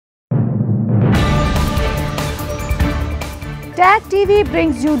Tag TV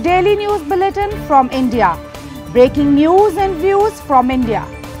brings you daily news bulletin from India. Breaking news and views from India.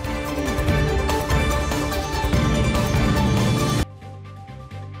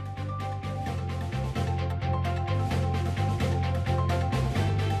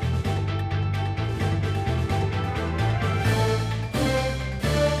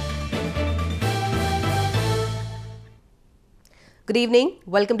 Good evening.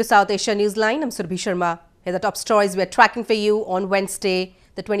 Welcome to South Asia Newsline. I'm Surbhi Sharma. Here are the top stories we are tracking for you on Wednesday,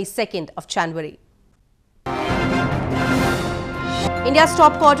 the 22nd of January. India's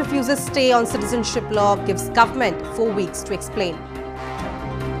top court refuses stay on citizenship law, gives government 4 weeks to explain.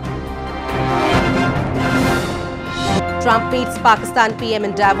 Trump meets Pakistan PM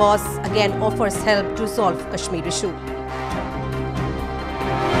in Davos, again offers help to resolve Kashmir issue.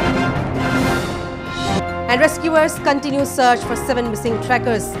 And rescuers continue search for 7 missing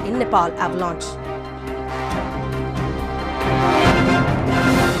trekkers in Nepal avalanche.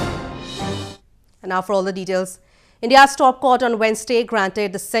 And now for all the details. India's top court on Wednesday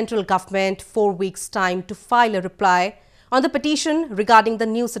granted the central government 4 weeks' time to file a reply on the petition regarding the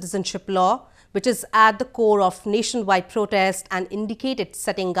new citizenship law, which is at the core of nationwide protest, and indicated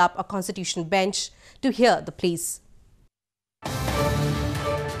setting up a constitution bench to hear the pleas.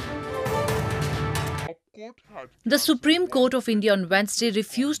 The Supreme Court of India on Wednesday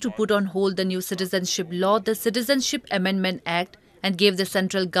refused to put on hold the new citizenship law, the Citizenship Amendment Act, and gave the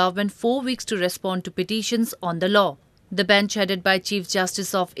central government 4 weeks to respond to petitions on the law. The bench headed by Chief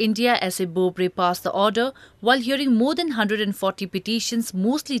Justice of India S.A. Bobde passed the order while hearing more than 140 petitions,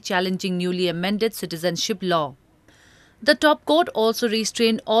 mostly challenging newly amended citizenship law. The top court also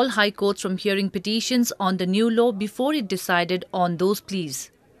restrained all high courts from hearing petitions on the new law before it decided on those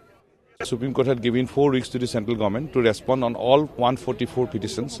pleas. The Supreme Court had given 4 weeks to the central government to respond on all 144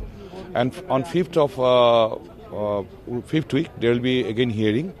 petitions, and on 5th week there will be again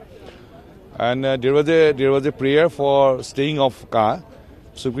hearing, and there was a prayer for staying of car.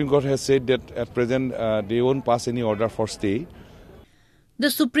 Supreme Court has said that at present they won't pass any order for stay.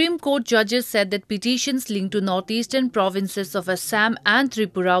 The Supreme Court judges said that petitions linked to northeastern provinces of Assam and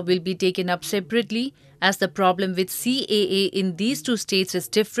Tripura will be taken up separately, as the problem with CAA in these two states is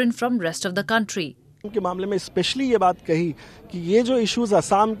different from rest of the country. के मामले में specially ये बात कही कि ये जो issues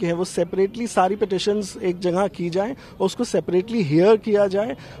Assam के हैं वो सेपरेटली सारी पिटिशंस एक जगह की जाएं और उसको सेपरेटली हियर किया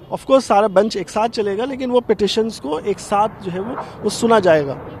जाए. ऑफ कोर्स सारा बेंच एक साथ चलेगा, लेकिन वो पिटिशंस को एक साथ जो है वो सुना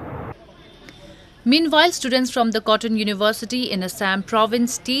जाएगा. Meanwhile, students from the Cotton University in Assam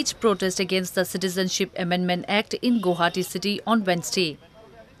province staged protest against the Citizenship Amendment Act in Guwahati city on Wednesday.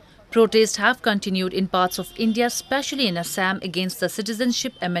 Protests have continued in parts of India, especially in Assam, against the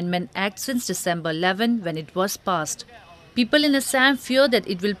Citizenship Amendment Act since December 11 when it was passed. People in Assam fear that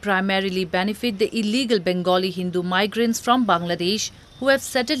it will primarily benefit the illegal Bengali Hindu migrants from Bangladesh who have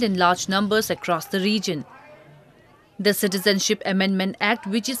settled in large numbers across the region. The Citizenship Amendment Act,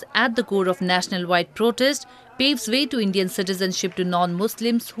 which is at the core of national-wide protest, paves way to Indian citizenship to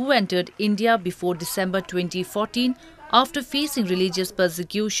non-Muslims who entered India before December 2014 after facing religious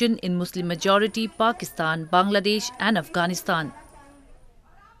persecution in Muslim-majority Pakistan, Bangladesh and Afghanistan.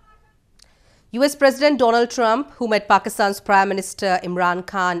 US President Donald Trump, who met Pakistan's Prime Minister Imran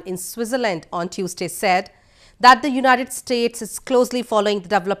Khan in Switzerland on Tuesday, said that the United States is closely following the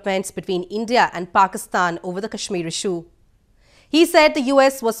developments between India and Pakistan over the Kashmir issue. He said the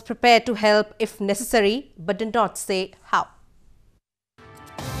US was prepared to help if necessary, but did not say how.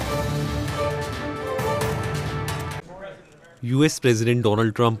 US President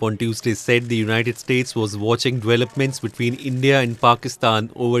Donald Trump on Tuesday said the United States was watching developments between India and Pakistan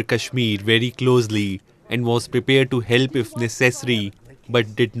over Kashmir very closely and was prepared to help if necessary,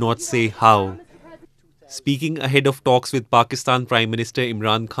 but did not say how. Speaking ahead of talks with Pakistan Prime Minister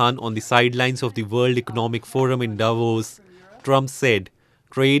Imran Khan on the sidelines of the World Economic Forum in Davos, Trump said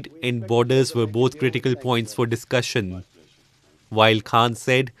trade and borders were both critical points for discussion. While Khan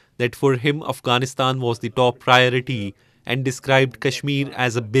said that for him Afghanistan was the top priority and described Kashmir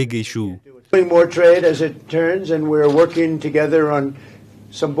as a big issue. Doing more trade as it turns, and we're working together on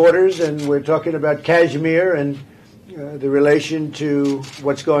some borders, and we're talking about Kashmir and the relation to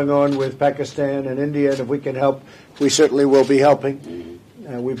what's going on with Pakistan and India, and if we can help, we certainly will be helping.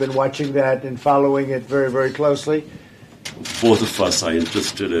 We've been watching that and following it very, very closely. Both of us are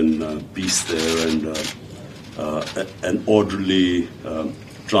interested in peace there and an orderly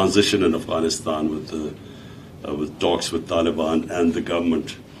transition in Afghanistan with talks with Taliban and the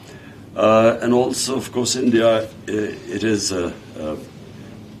government. And also, of course, India, it is a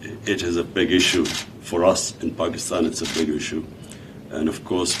big issue for us. In Pakistan, it's a big issue. And of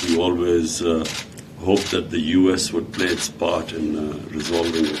course, we always hope that the US would play its part in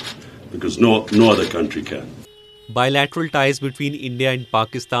resolving it, because no other country can. Bilateral ties between India and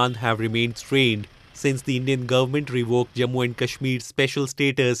Pakistan have remained strained since the Indian government revoked Jammu and Kashmir's special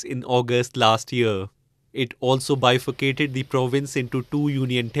status in August last year. It also bifurcated the province into two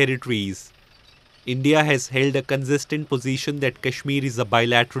union territories. India has held a consistent position that Kashmir is a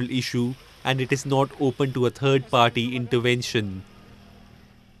bilateral issue and it is not open to a third-party intervention.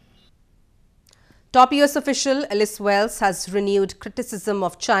 Top US official Alice Wells has renewed criticism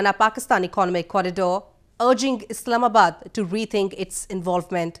of China-Pakistan economic corridor, urging Islamabad to rethink its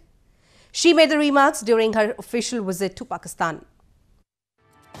involvement. She made the remarks during her official visit to Pakistan.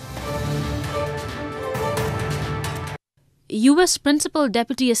 U.S. Principal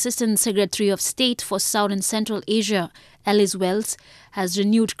Deputy Assistant Secretary of State for South and Central Asia, Alice Wells, has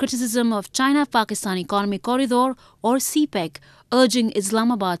renewed criticism of China-Pakistan Economic Corridor or CPEC, urging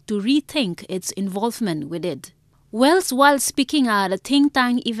Islamabad to rethink its involvement with it. Wells, while speaking at a think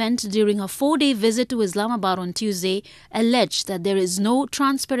tank event during a 4-day visit to Islamabad on Tuesday, alleged that there is no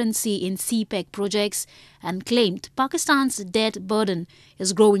transparency in CPEC projects and claimed Pakistan's debt burden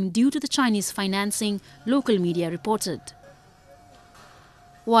is growing due to the Chinese financing, local media reported.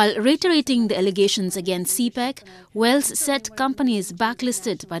 While reiterating the allegations against CPEC, Wells said companies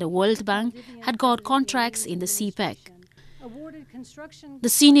blacklisted by the World Bank had got contracts in the CPEC. The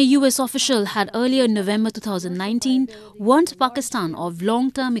senior U.S. official had earlier in November 2019 warned Pakistan of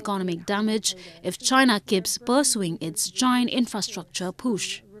long-term economic damage if China keeps pursuing its giant infrastructure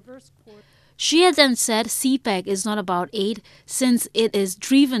push. She had then said CPEC is not about aid since it is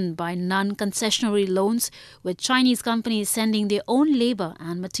driven by non-concessionary loans, with Chinese companies sending their own labor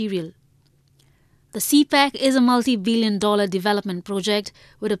and material. The CPEC is a multi-billion-dollar development project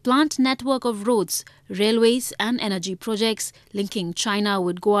with a planned network of roads, railways and energy projects linking China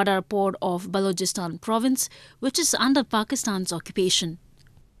with Gwadar port of Balochistan province, which is under Pakistan's occupation.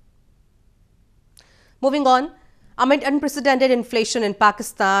 Moving on, amid unprecedented inflation in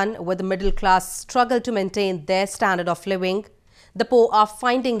Pakistan, where the middle class struggle to maintain their standard of living, the poor are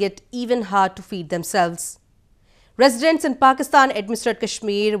finding it even hard to feed themselves. Residents in Pakistan-administered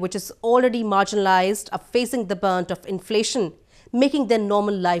Kashmir, which is already marginalized, are facing the brunt of inflation, making their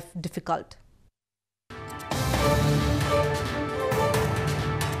normal life difficult.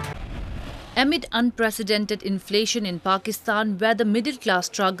 Amid unprecedented inflation in Pakistan, where the middle class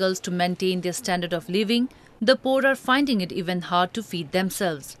struggles to maintain their standard of living, the poor are finding it even hard to feed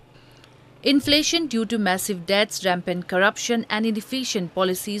themselves. Inflation due to massive debts, rampant corruption and inefficient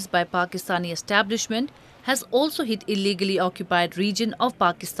policies by Pakistani establishment has also hit illegally occupied region of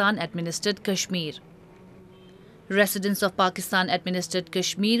Pakistan-administered Kashmir. Residents of Pakistan-administered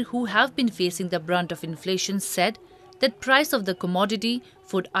Kashmir who have been facing the brunt of inflation said that price of the commodity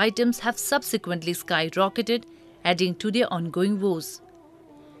food items have subsequently skyrocketed, adding to their ongoing woes.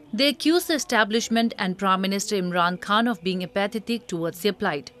 They accuse the establishment and Prime Minister Imran Khan of being apathetic towards their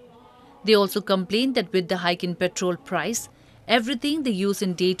plight. They also complained that with the hike in petrol price, everything they use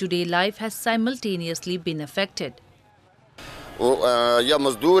in day-to-day life has simultaneously been affected. या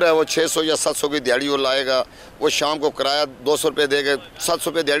मजदूर है वो 600 या 700 की दिहाड़ी वो लाएगा, वो शाम को किराया 200 रुपये देगा, 700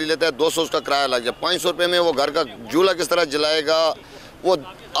 रुपये दिहाड़ी लेता है, 200 उसका किराया लग जाए, 500 रुपये में वो घर का चूल्हा किस तरह जलाएगा, वो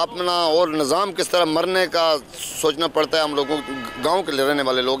अपना और निज़ाम किस तरह मरने का सोचना पड़ता है। हम लोगों गांव के रहने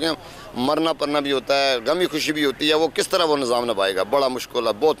वाले लोग हैं, मरना पड़ना भी होता है, गमी खुशी भी होती है, वो किस तरह वो निज़ाम निभाएगा, बड़ा मुश्किल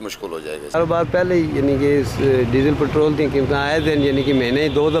है, बहुत मुश्किल हो जाएगा। हर बार पहले ही यानी कि डीजल पेट्रोल की कीमतें आए दिन यानी कि महीने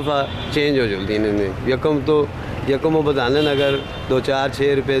 2 दफ़ा चेंज हो जाती हैं। यकम वो बधाने अगर 2, 4,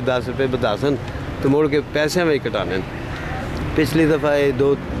 6 रुपये 10 रुपये बधासन तो मुड़ के पैसे में ही कटाने। पिछली दफ़ा ये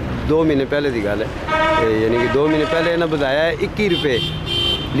दो महीने पहले की गल है, यानी कि 2 महीने पहले इन्हें बताया है 21 रुपये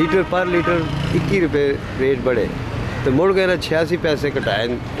लीटर पर लीटर 21 रुपये रेट बढ़े तो मुड़ के 86 पैसे कटाए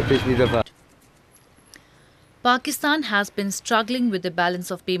पिछली दफ़ा। Pakistan has been struggling with the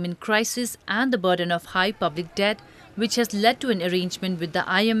balance of payment crisis and the burden of high public debt, which has led to an arrangement with the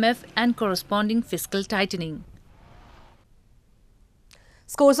IMF and corresponding fiscal tightening.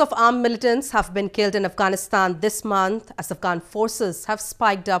 Scores of armed militants have been killed in Afghanistan this month as Afghan forces have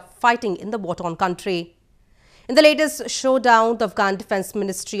spiked up fighting in the war-torn country. In the latest showdown, the Afghan Defense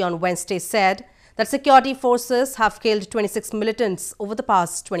Ministry on Wednesday said that security forces have killed 26 militants over the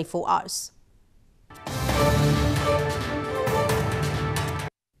past 24 hours.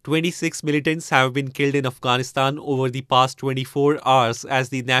 26 militants have been killed in Afghanistan over the past 24 hours as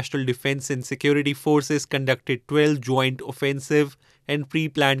the National Defense and Security Forces conducted 12 joint offensive and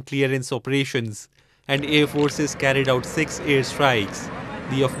pre-planned clearance operations, and air forces carried out 6 air strikes,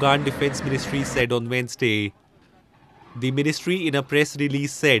 the Afghan Defense Ministry said on Wednesday. The ministry in a press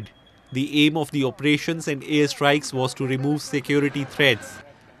release said The aim of the operations and airstrikes was to remove security threats,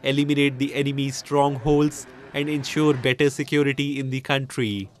 eliminate the enemy's strongholds, and ensure better security in the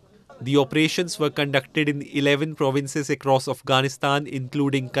country. The operations were conducted in 11 provinces across Afghanistan,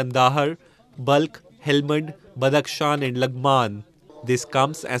 including Kandahar, Balkh, Helmand, Badakhshan, and Laghman. This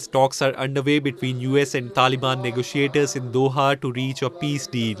comes as talks are underway between US and Taliban negotiators in Doha to reach a peace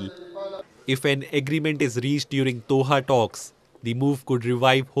deal. If an agreement is reached during Doha talks, the move could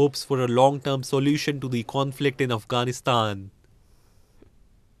revive hopes for a long-term solution to the conflict in Afghanistan.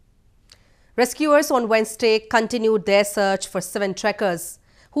 Rescuers on Wednesday continued their search for 7 trekkers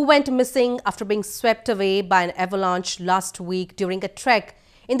who went missing after being swept away by an avalanche last week during a trek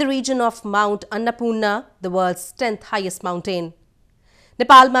in the region of Mount Annapurna, the world's 10th highest mountain.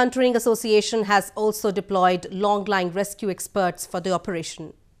 Nepal Mountaineering Association has also deployed long-line rescue experts for the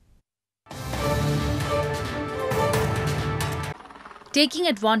operation. Taking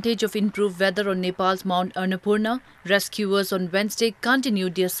advantage of improved weather on Nepal's Mount Annapurna, rescuers on Wednesday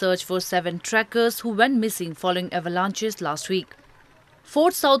continued their search for 7 trekkers who went missing following avalanches last week.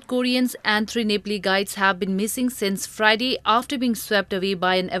 4 South Koreans and 3 Nepali guides have been missing since Friday after being swept away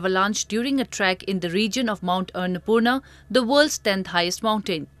by an avalanche during a trek in the region of Mount Annapurna, the world's 10th highest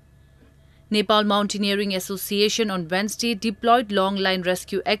mountain. Nepal Mountaineering Association on Wednesday deployed long-line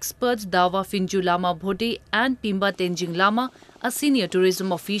rescue experts Dawa Finju Lama Bhote and Pimba Tenjing Lama, a senior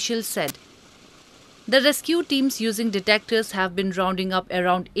tourism official said. The rescue teams using detectors have been rounding up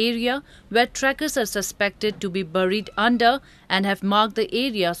around area where trekkers are suspected to be buried under and have marked the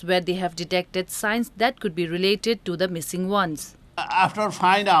areas where they have detected signs that could be related to the missing ones. After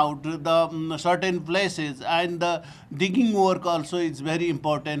find out the certain places, and the digging work also is very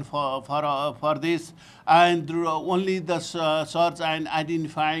important for this, and only the search and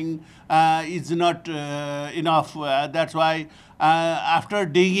identifying is not enough. That's why after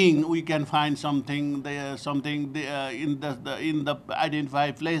digging we can find something in the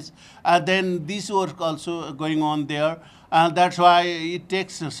identified place. Then this work also going on there. That's why it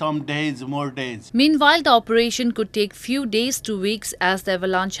takes some days, more days. Meanwhile, the operation could take few days to weeks as the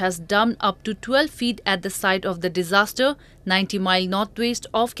avalanche has dumped up to 12 feet at the site of the disaster, 90 miles northwest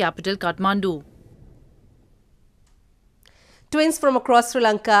of capital Kathmandu. Twins from across Sri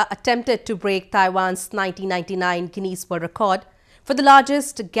Lanka attempted to break Taiwan's 1999 Guinness World Record for the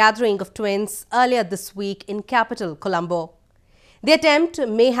largest gathering of twins earlier this week in capital Colombo. The attempt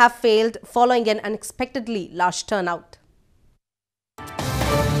may have failed following an unexpectedly large turnout.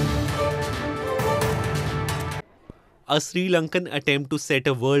 A Sri Lankan attempt to set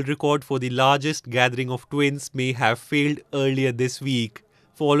a world record for the largest gathering of twins may have failed earlier this week,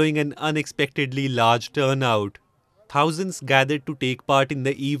 following an unexpectedly large turnout. Thousands gathered to take part in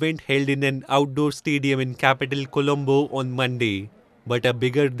the event held in an outdoor stadium in capital Colombo on Monday. But a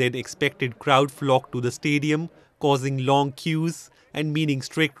bigger than expected crowd flocked to the stadium, causing long queues and meaning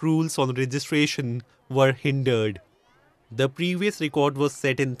strict rules on registration were hindered. The previous record was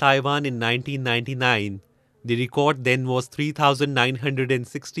set in Taiwan in 1999. The record then was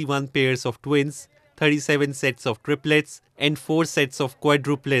 3,961 pairs of twins, 37 sets of triplets, and 4 sets of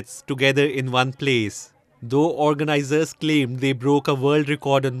quadruplets together in one place. Though organizers claimed they broke a world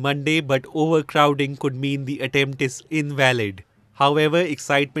record on Monday, but overcrowding could mean the attempt is invalid. However,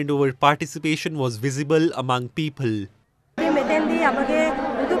 excitement over participation was visible among people.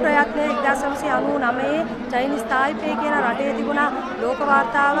 Chinese Taipei කියන රටේ තිබුණා ලෝක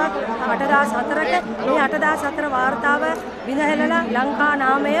වාර්තාවක් 8004ක මේ 8004 වාර්තාව විඳහෙලලා ලංකා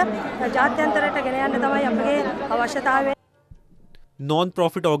නාමය ජාත්‍යන්තරයට ගෙන යන්න තමයි අපගේ අවශ්‍යතාවය.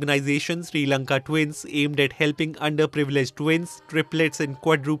 Non-profit organization Sri Lanka Twins, aimed at helping underprivileged twins, triplets and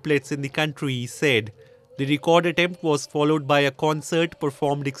quadruplets in the country, said the record attempt was followed by a concert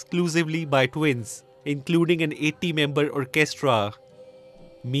performed exclusively by twins, including an 80-member orchestra.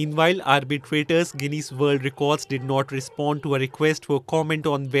 Meanwhile, arbitrators Guinness World Records did not respond to a request for comment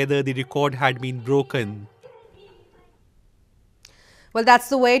on whether the record had been broken. Well, that's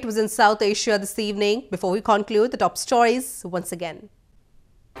the way it was in South Asia this evening. Before we conclude, the top stories once again.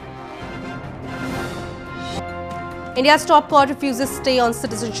 India's top court refuses stay on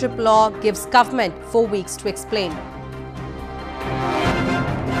citizenship law, gives government 4 weeks to explain.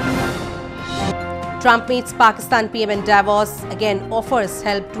 Trump meets Pakistan PM in Davos, again offers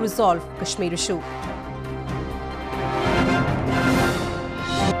help to resolve Kashmir issue.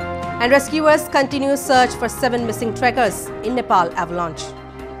 And rescuers continue search for 7 missing trekkers in Nepal avalanche.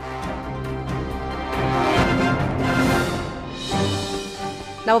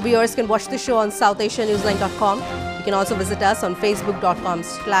 Now viewers can watch the show on SouthAsiaNewsline.com. You can also visit us on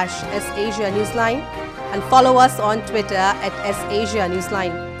Facebook.com/SAsiaNewsline. and follow us on Twitter at @SAsia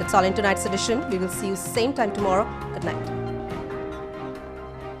Newsline. That's all in tonight's edition. We will see you same time tomorrow. Good night.